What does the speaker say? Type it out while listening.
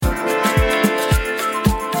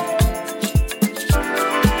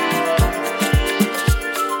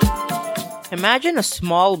Imagine a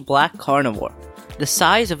small black carnivore, the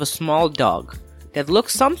size of a small dog, that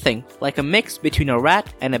looks something like a mix between a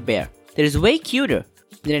rat and a bear, that is way cuter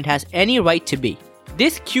than it has any right to be.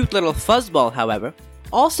 This cute little fuzzball, however,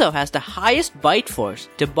 also has the highest bite force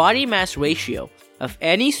to body mass ratio of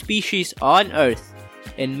any species on Earth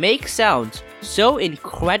and makes sounds so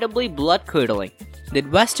incredibly blood-curdling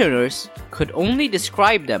that Westerners could only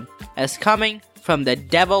describe them as coming from the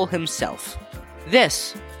devil himself.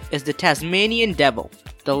 This is the Tasmanian Devil,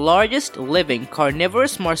 the largest living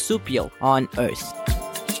carnivorous marsupial on Earth.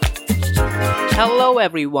 Hello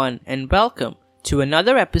everyone and welcome to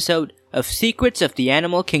another episode of Secrets of the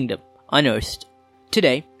Animal Kingdom Unearthed.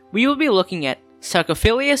 Today, we will be looking at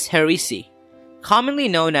Sarcophilus herresi, commonly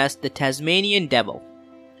known as the Tasmanian Devil.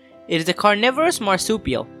 It is a carnivorous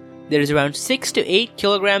marsupial that is around 6 to 8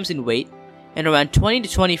 kilograms in weight and around 20 to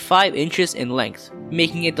 25 inches in length,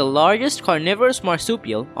 making it the largest carnivorous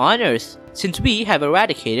marsupial on Earth since we have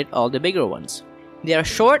eradicated all the bigger ones. They are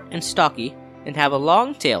short and stocky and have a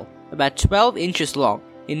long tail, about 12 inches long,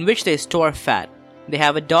 in which they store fat. They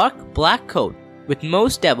have a dark black coat, with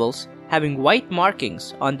most devils having white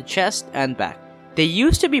markings on the chest and back. They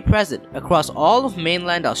used to be present across all of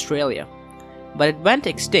mainland Australia, but it went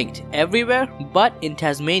extinct everywhere but in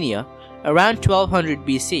Tasmania around 1200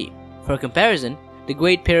 BC. For comparison, the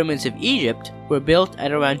Great Pyramids of Egypt were built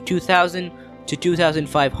at around 2000 to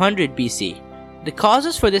 2500 BC. The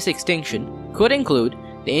causes for this extinction could include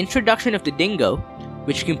the introduction of the dingo,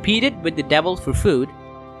 which competed with the devil for food,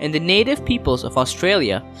 and the native peoples of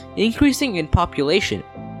Australia increasing in population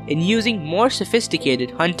and using more sophisticated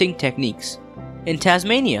hunting techniques. In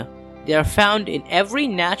Tasmania, they are found in every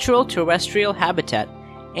natural terrestrial habitat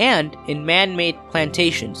and in man-made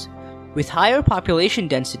plantations, with higher population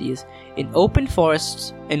densities in open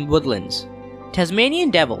forests and woodlands.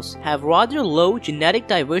 Tasmanian devils have rather low genetic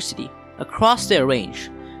diversity across their range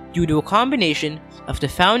due to a combination of the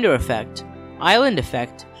founder effect, island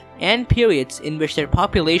effect, and periods in which their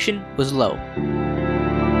population was low.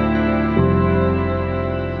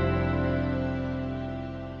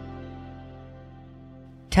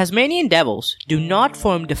 Tasmanian devils do not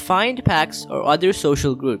form defined packs or other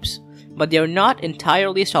social groups, but they are not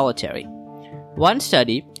entirely solitary. One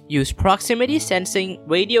study used proximity sensing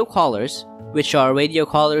radio collars, which are radio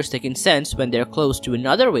collars that can sense when they're close to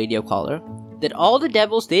another radio collar, that all the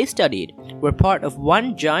devils they studied were part of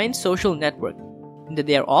one giant social network, and that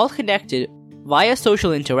they are all connected via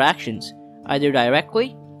social interactions, either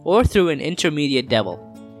directly or through an intermediate devil.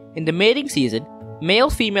 In the mating season,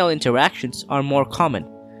 male-female interactions are more common,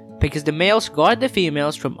 because the males guard the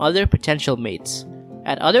females from other potential mates.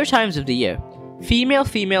 At other times of the year,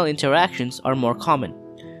 female-female interactions are more common,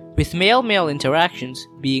 with male-male interactions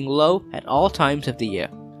being low at all times of the year.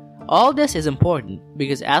 All this is important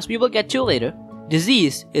because, as we will get to later,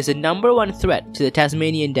 disease is the number one threat to the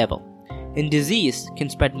Tasmanian devil, and disease can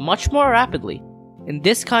spread much more rapidly in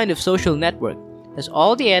this kind of social network as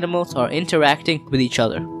all the animals are interacting with each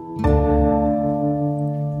other.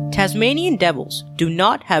 Tasmanian devils do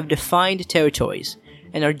not have defined territories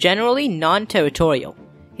and are generally non-territorial,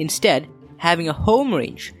 instead having a home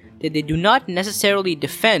range that they do not necessarily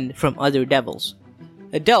defend from other devils.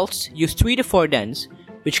 Adults use 3 to 4 dens,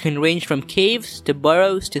 which can range from caves to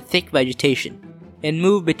burrows to thick vegetation, and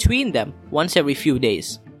move between them once every few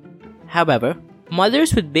days. However,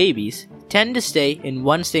 mothers with babies tend to stay in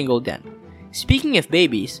one single den. Speaking of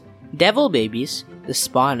babies, devil babies, the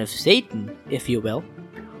spawn of Satan, if you will,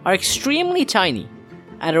 are extremely tiny,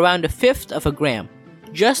 at around 1/5 of a gram,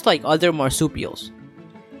 just like other marsupials.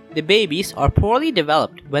 The babies are poorly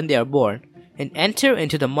developed when they are born and enter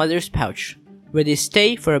into the mother's pouch, where they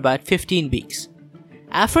stay for about 15 weeks.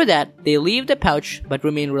 After that, they leave the pouch but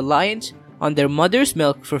remain reliant on their mother's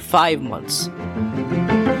milk for 5 months.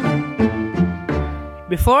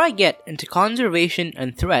 Before I get into conservation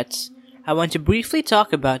and threats, I want to briefly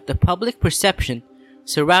talk about the public perception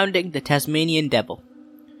surrounding the Tasmanian devil.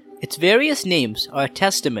 Its various names are a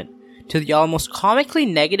testament to the almost comically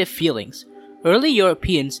negative feelings early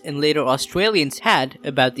Europeans and later Australians had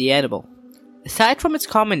about the animal. Aside from its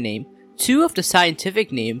common name, 2 of the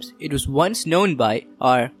scientific names it was once known by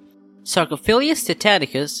are Sarcophilus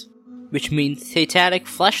satanicus, which means satanic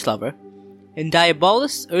flesh lover, and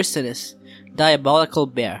Diabolus ursinus, diabolical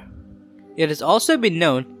bear. It has also been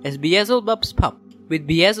known as Beelzebub's pup, with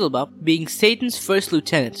Beelzebub being Satan's first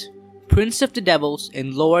lieutenant, prince of the devils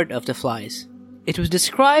and lord of the flies. It was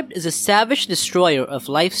described as a savage destroyer of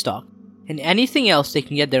livestock and anything else they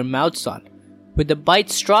can get their mouths on, with a bite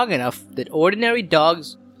strong enough that ordinary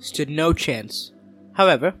dogs stood no chance.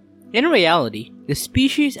 However, in reality, the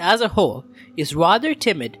species as a whole is rather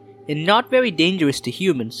timid and not very dangerous to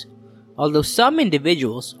humans, although some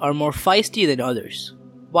individuals are more feisty than others.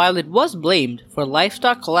 While it was blamed for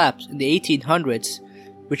livestock collapse in the 1800s,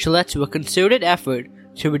 which led to a concerted effort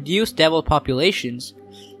to reduce devil populations,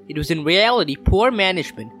 it was in reality poor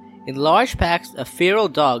management and large packs of feral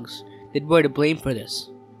dogs that were to blame for this.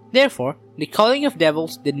 Therefore, the culling of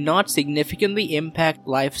devils did not significantly impact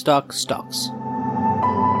livestock stocks.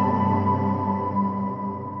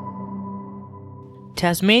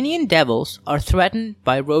 Tasmanian devils are threatened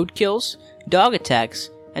by roadkills, dog attacks,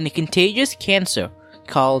 and a contagious cancer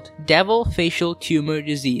called devil facial tumor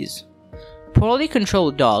disease. Poorly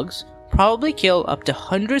controlled dogs probably kill up to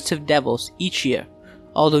hundreds of devils each year,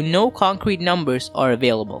 although no concrete numbers are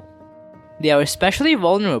available. They are especially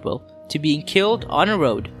vulnerable to being killed on a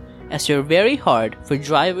road, as they are very hard for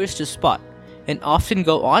drivers to spot and often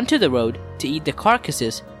go onto the road to eat the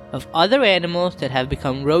carcasses of other animals that have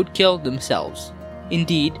become roadkill themselves.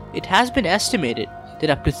 Indeed, it has been estimated that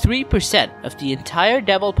up to 3% of the entire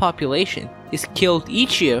devil population is killed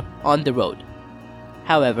each year on the road.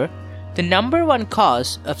 However, the number one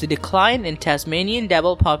cause of the decline in Tasmanian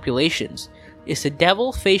devil populations is the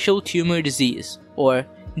devil facial tumor disease, or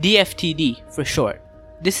DFTD for short.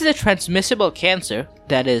 This is a transmissible cancer,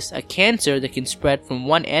 that is, a cancer that can spread from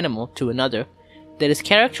one animal to another, that is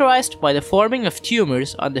characterized by the forming of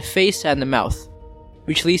tumors on the face and the mouth,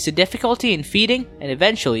 which leads to difficulty in feeding and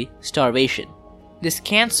eventually starvation. This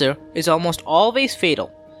cancer is almost always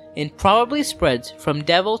fatal and probably spreads from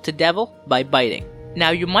devil to devil by biting.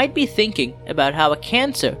 Now you might be thinking about how a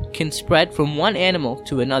cancer can spread from one animal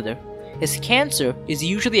to another, as cancer is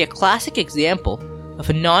usually a classic example of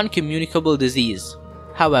a non-communicable disease.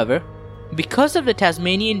 However, because of the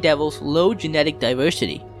Tasmanian devil's low genetic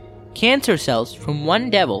diversity, cancer cells from one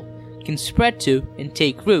devil can spread to and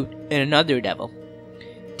take root in another devil.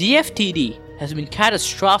 DFTD has been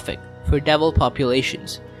catastrophic for devil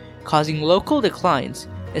populations, causing local declines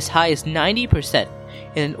as high as 90%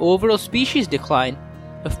 and an overall species decline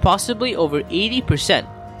of possibly over 80%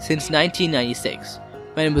 since 1996,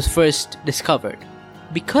 when it was first discovered.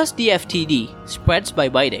 Because DFTD spreads by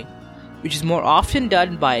biting, which is more often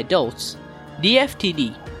done by adults,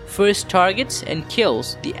 DFTD first targets and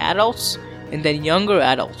kills the adults and then younger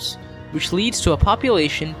adults, which leads to a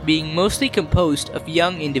population being mostly composed of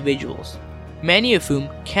young individuals, many of whom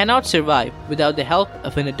cannot survive without the help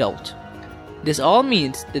of an adult. This all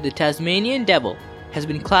means that the Tasmanian devil has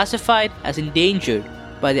been classified as endangered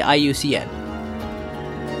by the IUCN.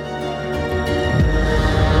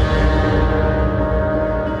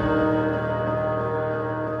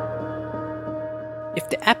 If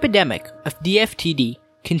the epidemic of DFTD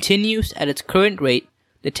continues at its current rate,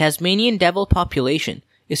 the Tasmanian devil population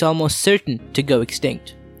is almost certain to go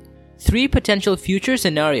extinct. 3 potential future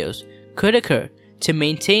scenarios could occur to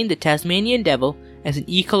maintain the Tasmanian devil as an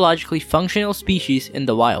ecologically functional species in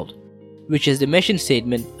the wild, which is the mission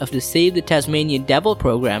statement of the Save the Tasmanian Devil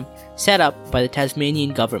program set up by the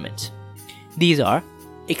Tasmanian government. These are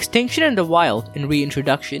extinction in the wild and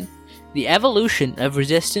reintroduction, the evolution of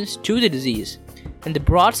resistance to the disease, and the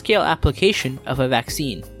broad-scale application of a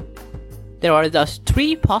vaccine. There are thus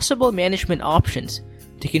 3 possible management options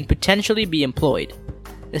that can potentially be employed: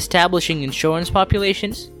 establishing insurance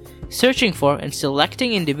populations, searching for and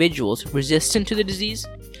selecting individuals resistant to the disease,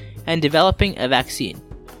 and developing a vaccine.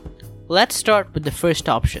 Let's start with the first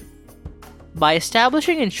option. By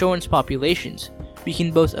establishing insurance populations, we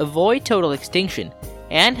can both avoid total extinction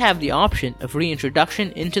and have the option of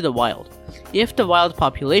reintroduction into the wild, if the wild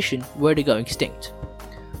population were to go extinct.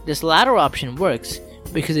 This latter option works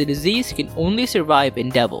because the disease can only survive in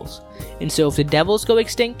devils, and so if the devils go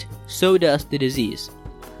extinct, so does the disease.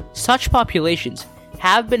 Such populations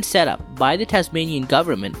have been set up by the Tasmanian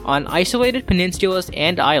government on isolated peninsulas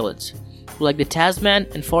and islands, like the Tasman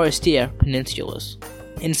and Forestier peninsulas.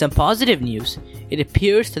 In some positive news, it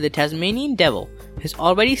appears that the Tasmanian devil has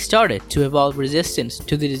already started to evolve resistance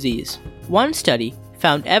to the disease. One study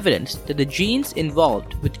found evidence that the genes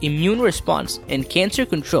involved with immune response and cancer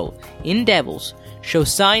control in devils show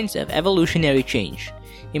signs of evolutionary change,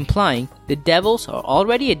 implying that devils are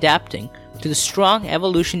already adapting to the strong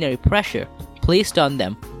evolutionary pressure placed on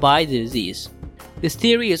them by the disease. This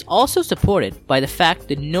theory is also supported by the fact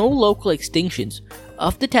that no local extinctions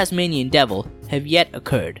of the Tasmanian devil have yet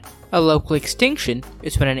occurred. A local extinction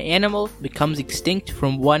is when an animal becomes extinct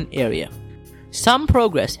from one area. Some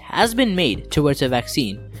progress has been made towards a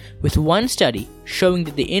vaccine, with one study showing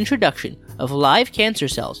that the introduction of live cancer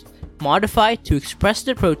cells modified to express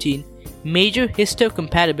the protein major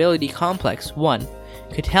histocompatibility complex 1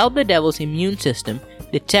 could help the devil's immune system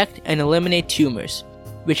detect and eliminate tumors,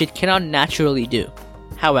 which it cannot naturally do.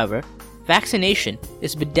 However, vaccination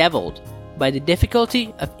is bedeviled by the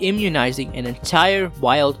difficulty of immunizing an entire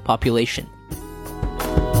wild population.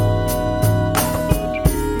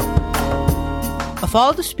 Of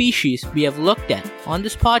all the species we have looked at on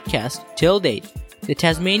this podcast till date, the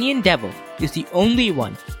Tasmanian Devil is the only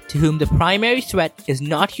one to whom the primary threat is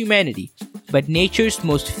not humanity, but nature's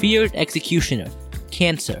most feared executioner,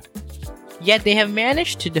 cancer. Yet they have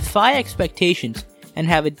managed to defy expectations and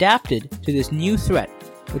have adapted to this new threat,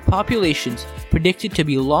 with populations predicted to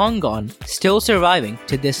be long gone still surviving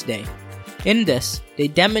to this day. In this, they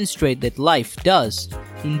demonstrate that life does,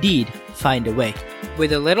 indeed, find a way.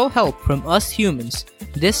 With a little help from us humans,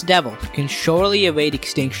 this devil can surely evade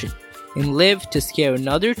extinction and live to scare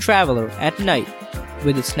another traveler at night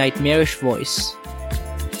with its nightmarish voice.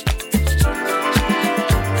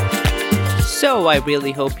 So I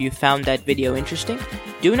really hope you found that video interesting.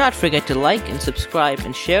 Do not forget to like and subscribe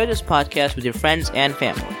and share this podcast with your friends and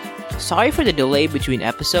family. Sorry for the delay between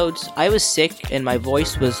episodes. I was sick and my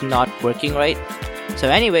voice was not working right. So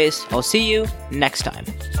anyways, I'll see you next time.